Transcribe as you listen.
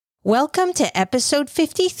Welcome to episode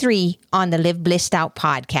 53 on the Live Blissed Out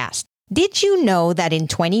podcast. Did you know that in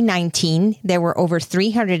 2019, there were over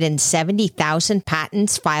 370,000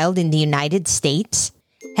 patents filed in the United States?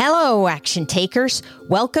 Hello, action takers.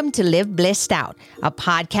 Welcome to Live Blissed Out, a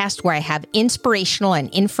podcast where I have inspirational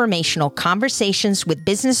and informational conversations with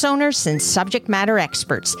business owners and subject matter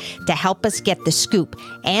experts to help us get the scoop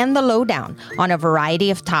and the lowdown on a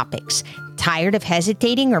variety of topics. Tired of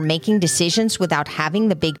hesitating or making decisions without having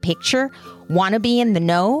the big picture? Want to be in the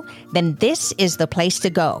know? Then this is the place to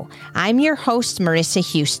go. I'm your host, Marissa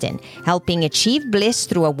Houston, helping achieve bliss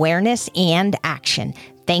through awareness and action.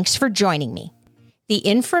 Thanks for joining me. The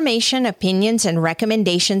information, opinions, and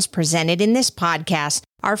recommendations presented in this podcast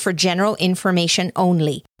are for general information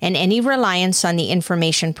only, and any reliance on the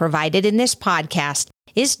information provided in this podcast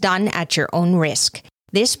is done at your own risk.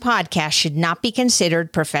 This podcast should not be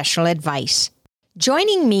considered professional advice.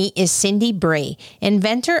 Joining me is Cindy Bray,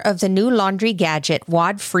 inventor of the new laundry gadget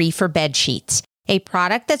WOD-Free for bed sheets, a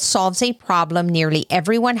product that solves a problem nearly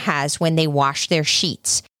everyone has when they wash their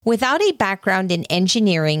sheets. Without a background in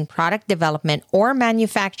engineering, product development, or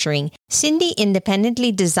manufacturing, Cindy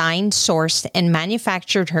independently designed, sourced, and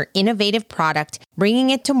manufactured her innovative product, bringing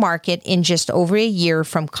it to market in just over a year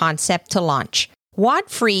from concept to launch.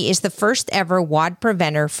 WOD-Free is the first ever WOD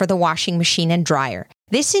preventer for the washing machine and dryer.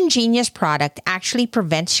 This ingenious product actually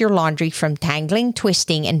prevents your laundry from tangling,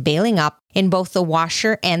 twisting, and bailing up in both the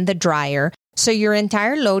washer and the dryer, so your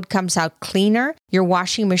entire load comes out cleaner, your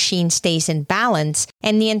washing machine stays in balance,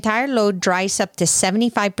 and the entire load dries up to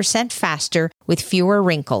 75% faster with fewer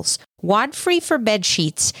wrinkles. WOD-Free for bed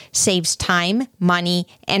sheets saves time, money,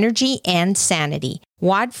 energy, and sanity.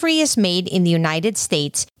 WOD-Free is made in the United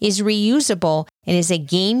States, is reusable, and is a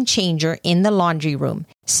game changer in the laundry room.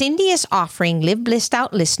 Cindy is offering Live Blissed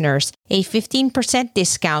Out listeners a 15%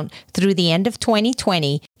 discount through the end of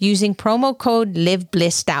 2020 using promo code Live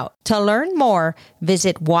Blissed Out. To learn more,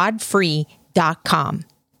 visit wodfree.com.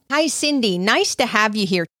 Hi, Cindy. Nice to have you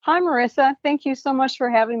here. Hi, Marissa. Thank you so much for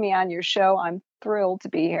having me on your show. I'm thrilled to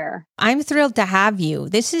be here. I'm thrilled to have you.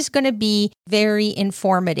 This is going to be very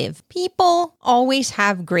informative. People always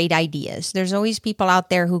have great ideas. There's always people out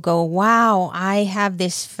there who go, wow, I have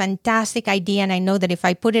this fantastic idea, and I know that if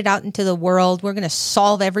I put it out into the world, we're going to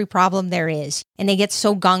solve every problem there is. And they get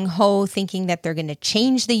so gung-ho thinking that they're going to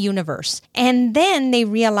change the universe. And then they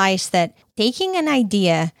realize that taking an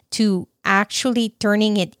idea to actually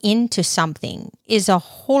turning it into something is a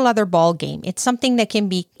whole other ballgame. It's something that can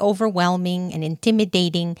be overwhelming and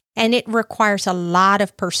intimidating, and it requires a lot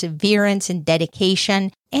of perseverance and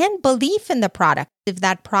dedication and belief in the product. If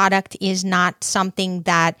that product is not something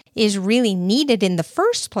that is really needed in the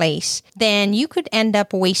first place, then you could end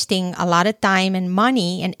up wasting a lot of time and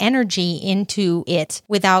money and energy into it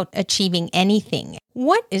without achieving anything.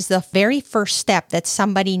 What is the very first step that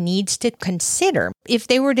somebody needs to consider if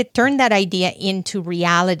they were to turn that idea into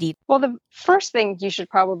reality? Well, the first thing you should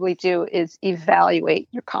probably do is evaluate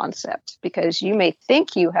your concept, because you may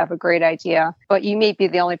think you have a great idea, but you may be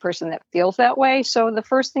the only person that feels that way. So the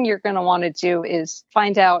first thing you're going to want to do is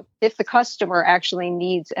find out if the customer actually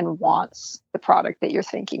needs and wants the product that you're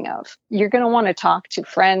thinking of. You're going to want to talk to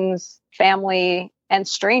friends, family, and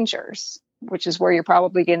strangers, which is where you're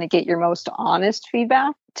probably going to get your most honest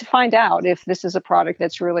feedback to find out if this is a product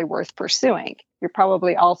that's really worth pursuing. You're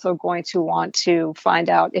probably also going to want to find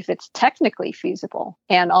out if it's technically feasible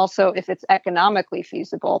and also if it's economically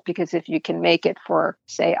feasible, because if you can make it for,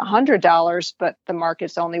 say, $100, but the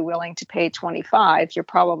market's only willing to pay $25, you're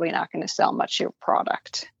probably not going to sell much of your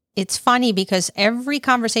product. It's funny because every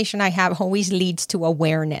conversation I have always leads to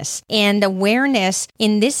awareness. And awareness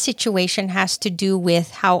in this situation has to do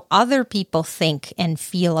with how other people think and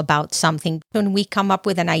feel about something. When we come up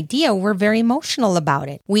with an idea, we're very emotional about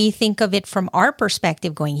it. We think of it from our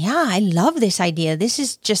perspective going, yeah, I love this idea. This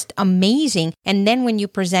is just amazing. And then when you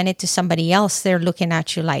present it to somebody else, they're looking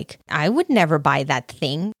at you like, I would never buy that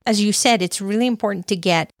thing. As you said, it's really important to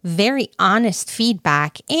get very honest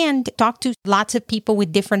feedback and talk to lots of people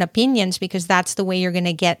with different opinions, because that's the way you're going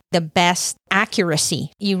to get the best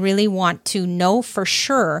accuracy. You really want to know for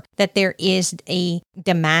sure that there is a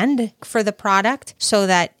demand for the product so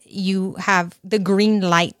that you have the green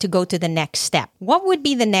light to go to the next step. What would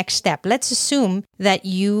be the next step? Let's assume that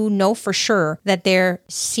you know for sure that there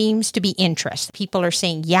seems to be interest. People are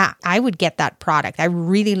saying, yeah, I would get that product. I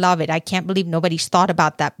really love it. I can't believe nobody's thought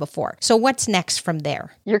about that before. So what's next from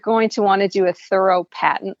there? You're going to want to do a thorough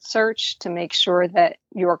patent search to make sure that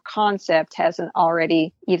your concept hasn't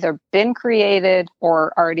already either been created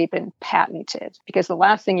or already been patented. Because the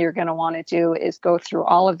last thing you're going to want to do is go through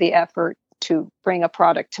all of the effort to bring a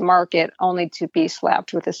product to market only to be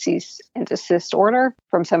slapped with a cease and desist order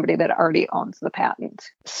from somebody that already owns the patent.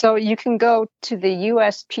 So you can go to the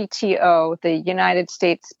USPTO, the United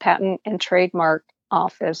States Patent and Trademark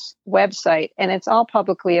Office website, and it's all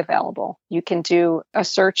publicly available. You can do a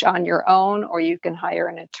search on your own, or you can hire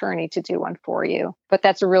an attorney to do one for you. But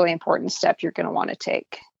that's a really important step you're going to want to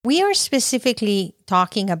take. We are specifically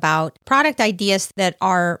talking about product ideas that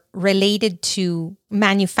are related to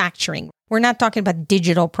manufacturing. We're not talking about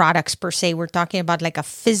digital products per se. We're talking about like a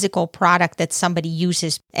physical product that somebody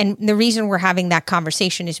uses. And the reason we're having that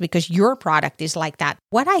conversation is because your product is like that.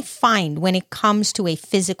 What I find when it comes to a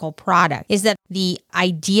physical product is that the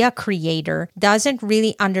idea creator doesn't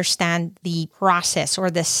really understand the process or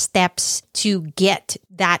the steps to get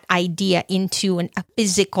that idea into a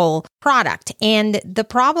physical product. And the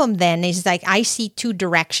problem then is like I see two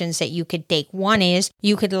directions that you could take. One is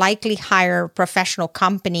you could likely hire a professional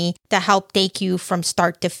company to help take you from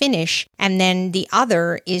start to finish. And then the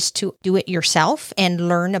other is to do it yourself and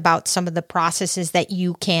learn about some of the processes that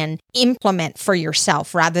you can implement for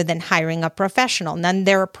yourself rather than hiring a professional. And then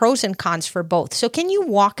there are pros and cons for both. So can you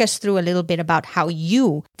walk us through a little bit about how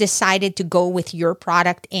you decided to go with your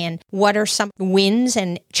product and what are some wins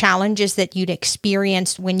and challenges that you'd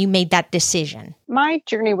experienced when you made that decision? My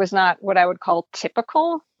journey was not what I would call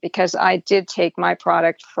typical, because I did take my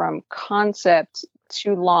product from concept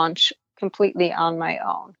to launch completely on my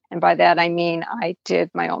own. And by that, I mean, I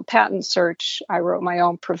did my own patent search. I wrote my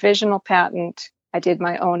own provisional patent. I did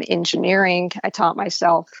my own engineering. I taught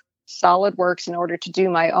myself SolidWorks in order to do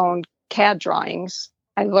my own CAD drawings.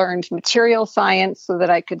 I learned material science so that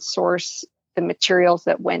I could source the materials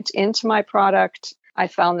that went into my product. I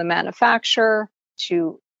found the manufacturer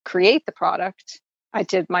to create the product. I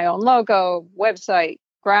did my own logo, website,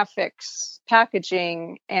 graphics,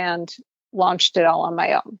 packaging, and launched it all on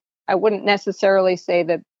my own. I wouldn't necessarily say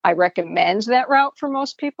that I recommend that route for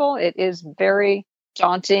most people. It is very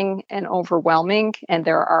daunting and overwhelming, and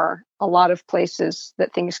there are a lot of places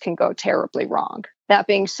that things can go terribly wrong. That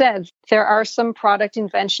being said, there are some product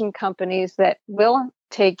invention companies that will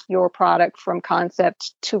take your product from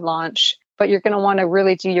concept to launch, but you're going to want to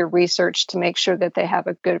really do your research to make sure that they have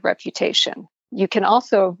a good reputation. You can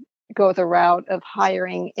also go the route of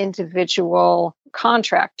hiring individual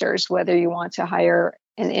contractors, whether you want to hire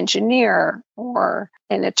an engineer or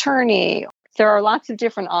an attorney. There are lots of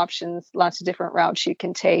different options, lots of different routes you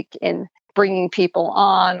can take in bringing people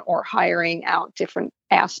on or hiring out different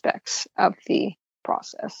aspects of the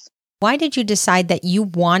process. Why did you decide that you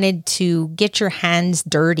wanted to get your hands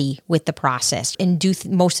dirty with the process and do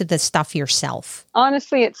most of the stuff yourself?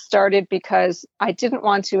 Honestly, it started because I didn't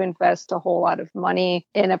want to invest a whole lot of money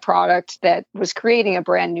in a product that was creating a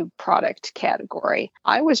brand new product category.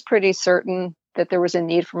 I was pretty certain that there was a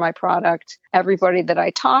need for my product. Everybody that I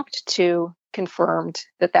talked to confirmed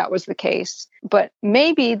that that was the case. But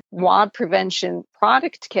maybe WAD prevention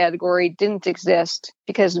product category didn't exist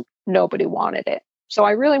because nobody wanted it. So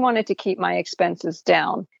I really wanted to keep my expenses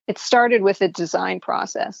down. It started with a design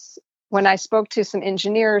process. When I spoke to some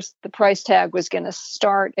engineers, the price tag was going to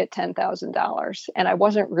start at $10,000. And I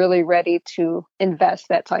wasn't really ready to invest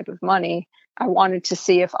that type of money. I wanted to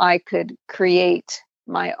see if I could create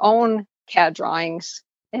my own CAD drawings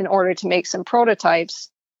in order to make some prototypes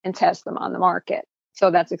and test them on the market.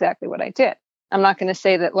 So that's exactly what I did. I'm not going to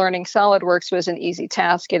say that learning SolidWorks was an easy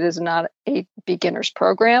task. It is not a beginner's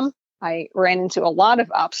program. I ran into a lot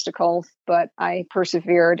of obstacles, but I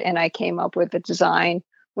persevered and I came up with a design,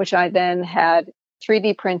 which I then had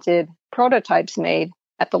 3D printed prototypes made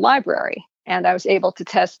at the library. And I was able to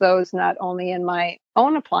test those not only in my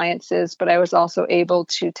own appliances, but I was also able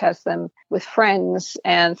to test them with friends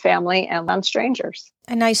and family and on strangers.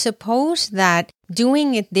 And I suppose that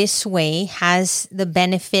doing it this way has the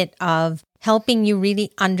benefit of helping you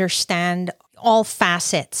really understand all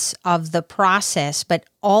facets of the process, but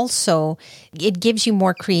also it gives you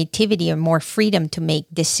more creativity and more freedom to make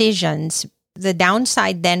decisions. The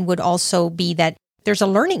downside then would also be that there's a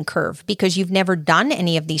learning curve because you've never done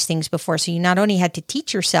any of these things before. So you not only had to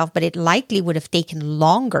teach yourself, but it likely would have taken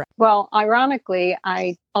longer. Well, ironically,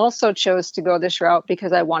 I also chose to go this route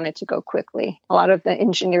because I wanted to go quickly. A lot of the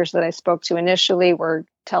engineers that I spoke to initially were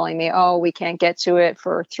telling me, oh, we can't get to it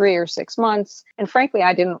for 3 or 6 months. And frankly,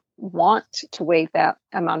 I didn't want to wait that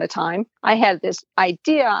amount of time. I had this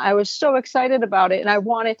idea. I was so excited about it and I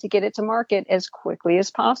wanted to get it to market as quickly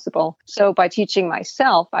as possible. So by teaching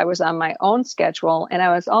myself, I was on my own schedule and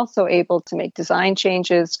I was also able to make design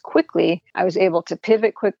changes quickly. I was able to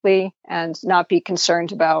pivot quickly and not be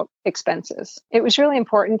concerned about expenses. It was really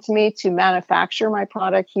important to me to manufacture my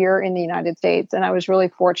product here in the United States. And I was really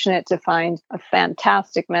fortunate to find a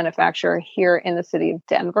fantastic manufacturer here in the city of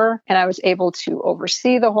Denver. And I was able to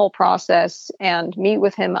oversee the whole process and meet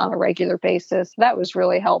with him on a regular basis. That was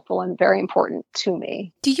really helpful and very important to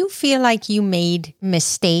me. Do you feel like you made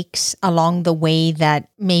mistakes along the way that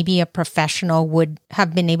maybe a professional would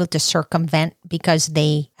have been able to circumvent because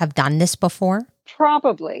they have done this before?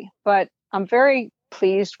 Probably, but I'm very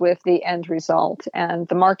pleased with the end result, and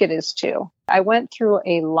the market is too. I went through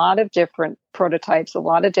a lot of different prototypes, a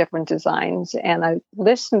lot of different designs, and I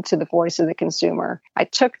listened to the voice of the consumer. I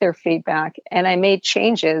took their feedback and I made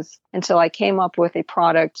changes until I came up with a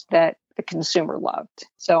product that the consumer loved.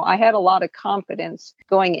 So I had a lot of confidence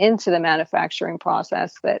going into the manufacturing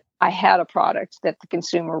process that I had a product that the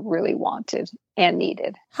consumer really wanted and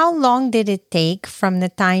needed. How long did it take from the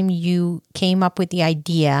time you came up with the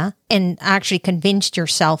idea and actually convinced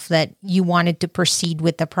yourself that you wanted to proceed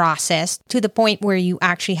with the process to the point where you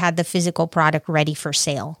actually had the physical product ready for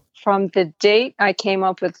sale? From the date I came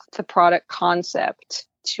up with the product concept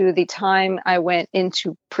to the time I went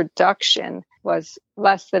into production was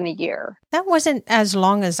less than a year. That wasn't as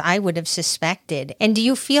long as I would have suspected. And do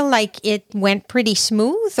you feel like it went pretty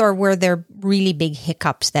smooth, or were there really big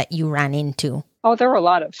hiccups that you ran into? Oh, there were a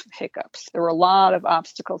lot of hiccups. There were a lot of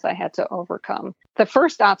obstacles I had to overcome. The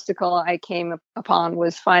first obstacle I came upon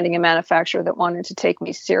was finding a manufacturer that wanted to take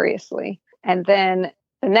me seriously. And then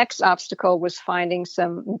the next obstacle was finding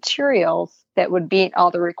some materials that would meet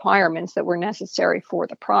all the requirements that were necessary for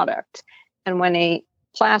the product. And when a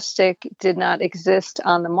plastic did not exist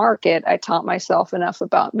on the market, I taught myself enough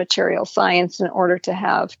about material science in order to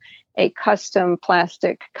have a custom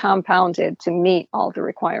plastic compounded to meet all the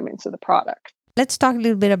requirements of the product. Let's talk a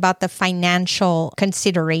little bit about the financial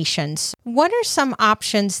considerations. What are some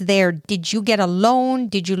options there? Did you get a loan?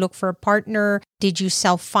 Did you look for a partner? Did you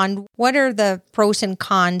self-fund? What are the pros and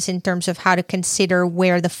cons in terms of how to consider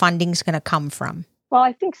where the funding's going to come from? Well,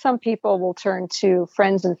 I think some people will turn to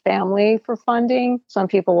friends and family for funding. Some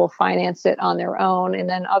people will finance it on their own, and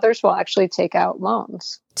then others will actually take out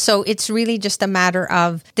loans. So it's really just a matter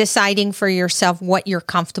of deciding for yourself what you're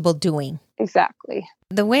comfortable doing. Exactly.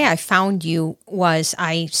 The way I found you was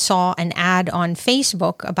I saw an ad on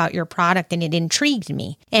Facebook about your product and it intrigued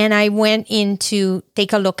me. And I went in to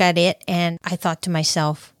take a look at it and I thought to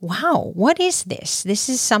myself, wow, what is this? This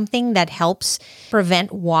is something that helps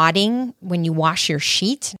prevent wadding when you wash your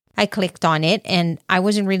sheets. I clicked on it and I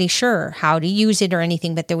wasn't really sure how to use it or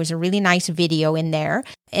anything, but there was a really nice video in there.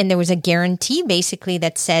 And there was a guarantee basically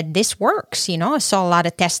that said this works. You know, I saw a lot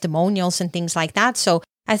of testimonials and things like that. So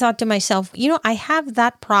I thought to myself, I have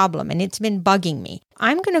that problem and it's been bugging me.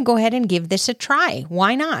 I'm going to go ahead and give this a try.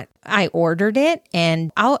 Why not? I ordered it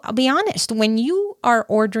and I'll be honest, when you are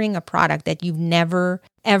ordering a product that you've never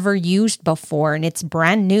ever used before and it's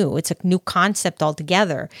brand new, it's a new concept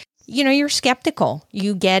altogether, you're skeptical.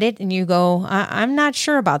 You get it and you go, I'm not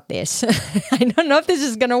sure about this. I don't know if this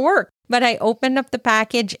is going to work. But I opened up the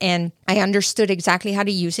package and I understood exactly how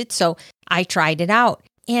to use it. So I tried it out.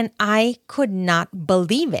 And I could not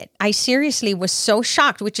believe it. I seriously was so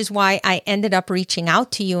shocked, which is why I ended up reaching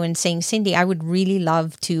out to you and saying, Cindy, I would really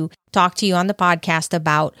love to talk to you on the podcast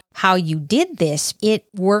about how you did this. It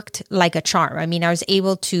worked like a charm. I mean, I was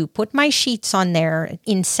able to put my sheets on there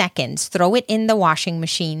in seconds, throw it in the washing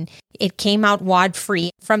machine. It came out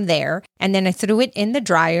wad-free from there. And then I threw it in the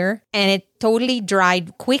dryer and it totally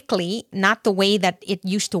dried quickly, not the way that it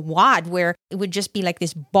used to wad, where it would just be like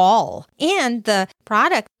this ball. And the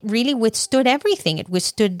product really withstood everything. It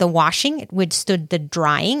withstood the washing. It withstood the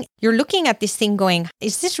drying. You're looking at this thing going,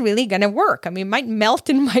 is this really going to work? I mean, it might melt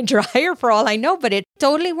in my dryer for all I know, but it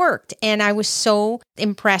totally worked. And I was so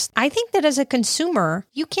impressed. I think that as a consumer,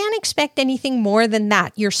 you can't expect anything more than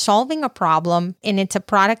that. You're solving a problem and it's a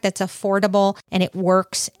product that's affordable and it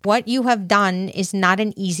works. What you have done is not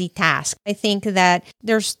an easy task. I think that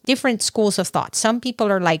there's different schools of thought. Some people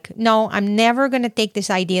are like, no, I'm never going to take this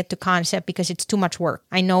idea to concept because it's too much work.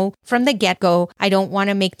 I know from the get-go, I don't want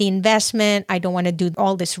to make the investment. I don't want to do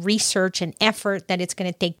all this research and effort that it's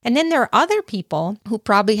going to take. And then there are other people who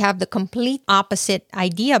probably have have the complete opposite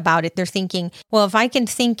idea about it. They're thinking, well, if I can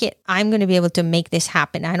think it, I'm going to be able to make this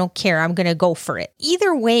happen. I don't care. I'm going to go for it.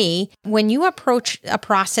 Either way, when you approach a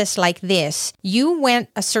process like this, you went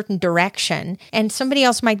a certain direction and somebody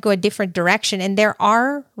else might go a different direction. And there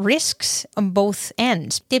are risks on both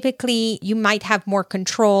ends. Typically, you might have more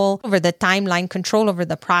control over the timeline, control over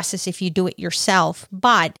the process if you do it yourself.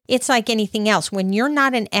 But it's like anything else. When you're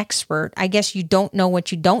not an expert, I guess you don't know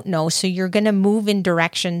what you don't know. So you're going to move in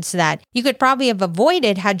directions that you could probably have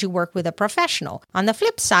avoided had you worked with a professional. On the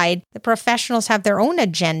flip side, the professionals have their own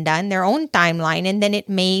agenda and their own timeline, and then it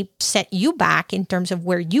may set you back in terms of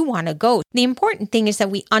where you want to go. The important thing is that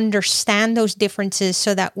we understand those differences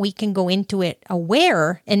so that we can go into it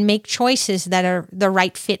aware and make choices that are the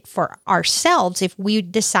right fit for ourselves if we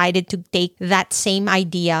decided to take that same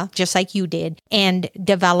idea, just like you did, and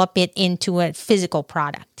develop it into a physical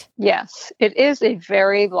product. Yes, it is a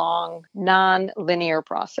very long, non-linear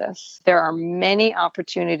process. There are many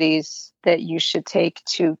opportunities that you should take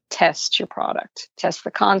to test your product, test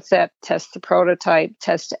the concept, test the prototype,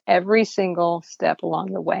 test every single step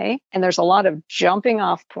along the way. And there's a lot of jumping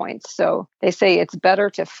off points. So they say it's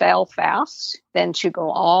better to fail fast than to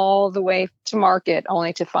go all the way to market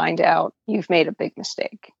only to find out you've made a big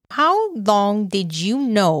mistake. How long did you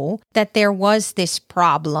know that there was this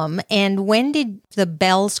problem? And when did the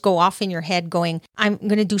bells go off in your head going, I'm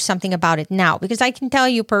going to do something about it now? Because I can tell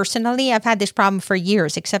you personally, I've had this problem for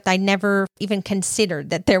years, except I never even considered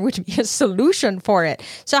that there would be a solution for it.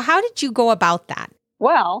 So how did you go about that?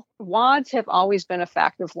 Well, wads have always been a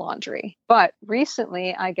fact of laundry, but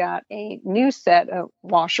recently I got a new set of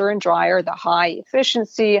washer and dryer, the high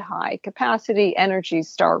efficiency, high capacity, Energy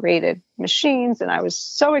Star rated machines. And I was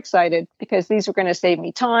so excited because these were going to save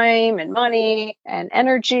me time and money and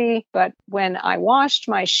energy. But when I washed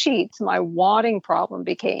my sheets, my wadding problem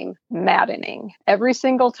became maddening. Every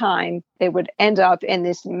single time they would end up in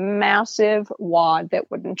this massive wad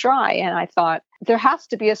that wouldn't dry. And I thought, there has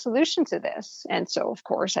to be a solution to this. And so, of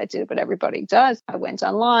course, I did what everybody does. I went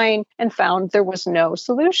online and found there was no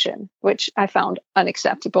solution, which I found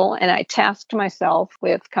unacceptable. And I tasked myself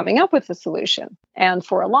with coming up with a solution. And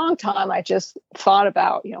for a long time, I just thought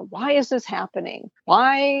about, why is this happening?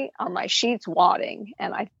 Why are my sheets wadding?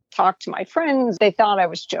 And I talked to my friends. They thought I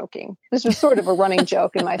was joking. This was sort of a running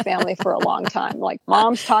joke in my family for a long time. Like,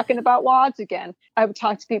 Mom's talking about wads again. I would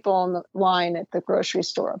talk to people on the line at the grocery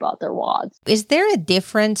store about their wads. Is there a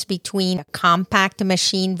difference between a compact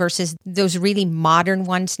machine versus those really modern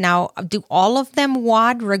ones now? Do all of them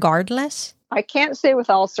wad regardless? I can't say with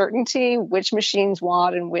all certainty which machines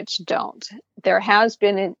wad and which don't. There has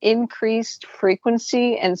been an increased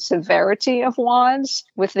frequency and severity of wads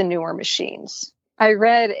with the newer machines. I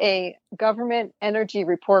read a government energy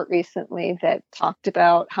report recently that talked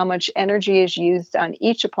about how much energy is used on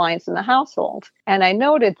each appliance in the household. And I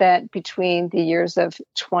noted that between the years of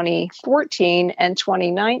 2014 and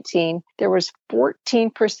 2019, there was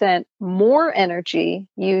 14% more energy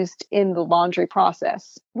used in the laundry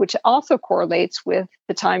process, which also correlates with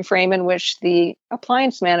the time frame in which the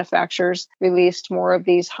appliance manufacturers released more of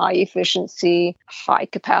these high efficiency, high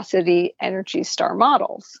capacity Energy Star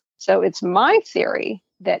models. So it's my theory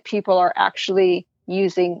that people are actually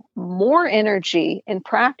using more energy in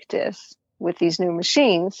practice with these new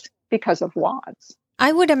machines because of wads.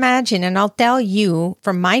 I would imagine, and I'll tell you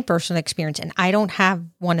from my personal experience, and I don't have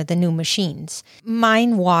one of the new machines.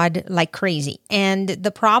 Mine wad like crazy. And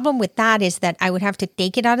the problem with that is that I would have to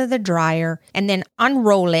take it out of the dryer and then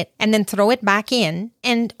unroll it and then throw it back in.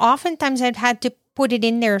 And oftentimes I've had to put it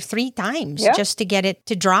in there 3 times just to get it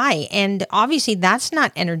to dry. And obviously that's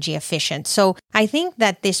not energy efficient. So I think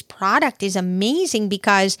that this product is amazing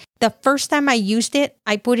because the first time I used it,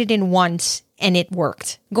 I put it in once and it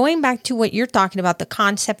worked. Going back to what you're talking about, the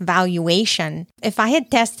concept valuation, if I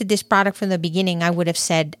had tested this product from the beginning, I would have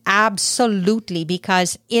said absolutely,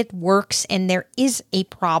 because it works and there is a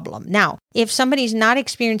problem. Now, if somebody's not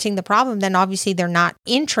experiencing the problem, then obviously they're not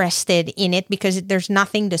interested in it because there's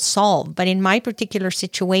nothing to solve. But in my particular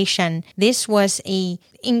situation, this was a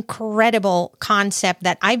incredible concept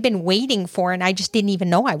that I've been waiting for, and I just didn't even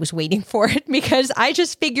know I was waiting for it because I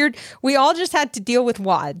just figured we all just had to deal with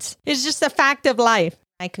wads. It's just a fact of life.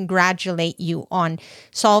 I congratulate you on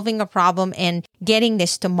solving a problem and getting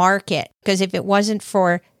this to market, because if it wasn't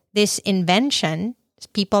for this invention,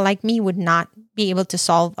 people like me would not be able to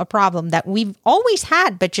solve a problem that we've always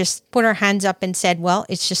had, but just put our hands up and said, well,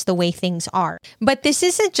 it's just the way things are. But this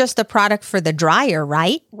isn't just a product for the dryer,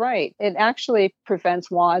 right? Right. It actually prevents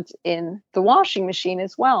wads in the washing machine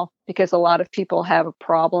as well, because a lot of people have a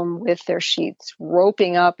problem with their sheets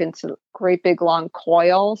roping up into great big long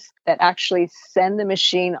coils that actually send the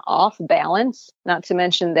machine off balance, not to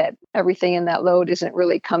mention that everything in that load isn't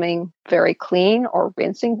really coming very clean or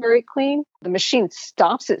rinsing very clean. The machine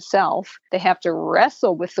stops itself. They have to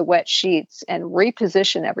wrestle with the wet sheets and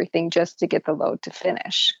reposition everything just to get the load to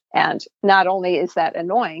finish. And not only is that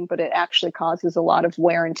annoying, but it actually causes a lot of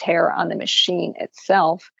wear and tear on the machine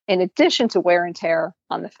itself, in addition to wear and tear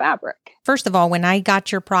on the fabric. First of all, when I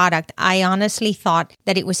got your product, I honestly thought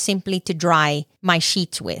that it was simply to dry my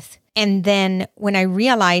sheets with. And then when I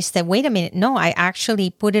realized that, wait a minute, no, I actually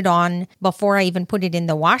put it on before I even put it in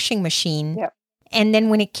the washing machine. Yep. And then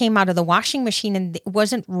when it came out of the washing machine and it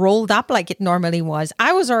wasn't rolled up like it normally was,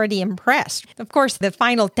 I was already impressed. Of course, the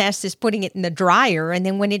final test is putting it in the dryer. And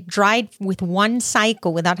then when it dried with one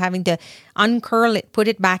cycle without having to uncurl it, put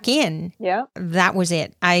it back in, that was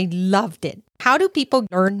it. I loved it. How do people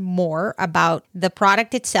learn more about the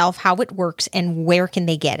product itself, how it works, and where can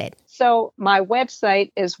they get it? So my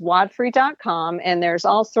website is wadfree.com, and there's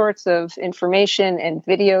all sorts of information and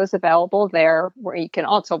videos available there where you can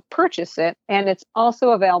also purchase it. And it's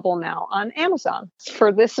also available now on Amazon.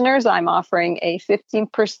 For listeners, I'm offering a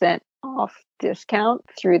 15% off discount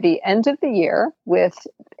through the end of the year with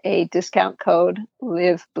a discount code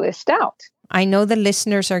LiveBlissedOut. I know the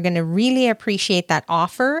listeners are going to really appreciate that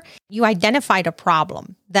offer. You identified a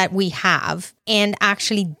problem that we have and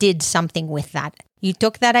actually did something with that. You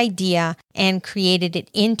took that idea and created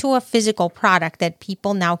it into a physical product that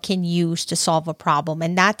people now can use to solve a problem.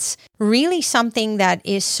 And that's really something that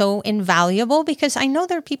is so invaluable, because I know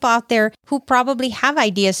there are people out there who probably have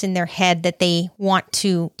ideas in their head that they want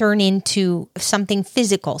to turn into something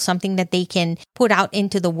physical, something that they can put out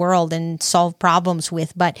into the world and solve problems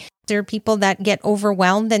with. But there are people that get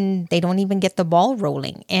overwhelmed and they don't even get the ball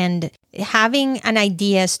rolling. And having an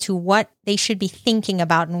idea as to what they should be thinking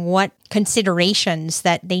about and what considerations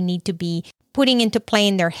that they need to be putting into play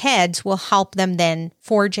in their heads will help them then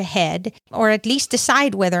forge ahead, or at least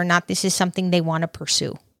decide whether or not this is something they want to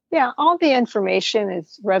pursue. Yeah, all the information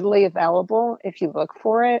is readily available if you look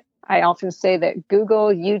for it. I often say that Google,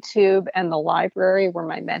 YouTube, and the library were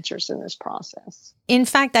my mentors in this process. In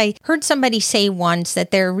fact, I heard somebody say once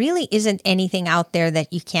that there really isn't anything out there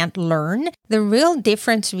that you can't learn. The real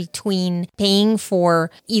difference between paying for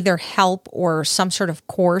either help or some sort of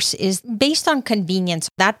course is based on convenience.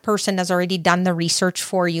 That person has already done the research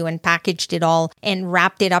for you and packaged it all and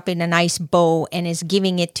wrapped it up in a nice bow and is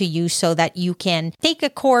giving it to you so that you can take a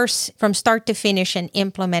course from start to finish and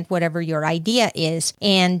implement whatever your idea is.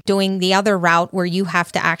 And doing the other route where you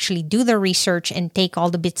have to actually do the research and take all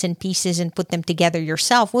the bits and pieces and put them together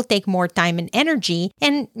yourself will take more time and energy,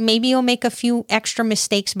 and maybe you'll make a few extra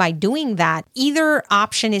mistakes by doing that. Either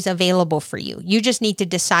option is available for you. You just need to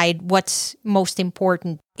decide what's most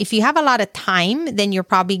important. If you have a lot of time, then you're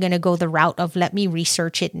probably going to go the route of let me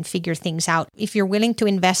research it and figure things out. If you're willing to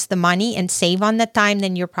invest the money and save on the time,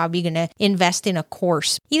 then you're probably going to invest in a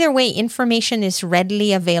course. Either way, information is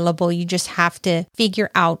readily available. You just have to figure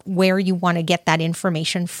out where you want to get that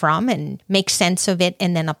information from and make sense of it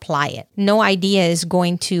and then apply it. No idea is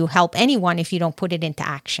going to help anyone if you don't put it into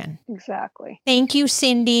action. Exactly. Thank you,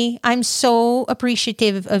 Cindy. I'm so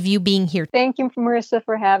appreciative of you being here. Thank you, Marissa,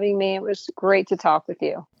 for having me. It was great to talk with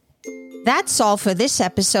you. That's all for this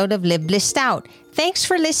episode of Live Blissed Out. Thanks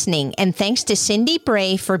for listening, and thanks to Cindy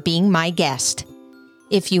Bray for being my guest.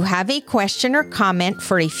 If you have a question or comment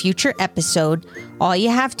for a future episode, all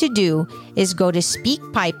you have to do is go to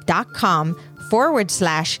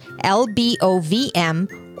speakpipe.com/LBOVM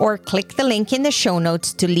or click the link in the show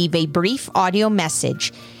notes to leave a brief audio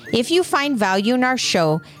message. If you find value in our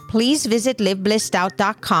show, please visit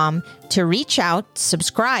liveblessedout.com to reach out,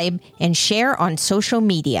 subscribe, and share on social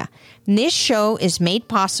media. This show is made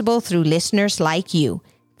possible through listeners like you.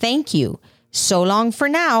 Thank you. So long for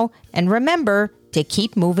now, and remember to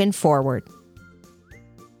keep moving forward.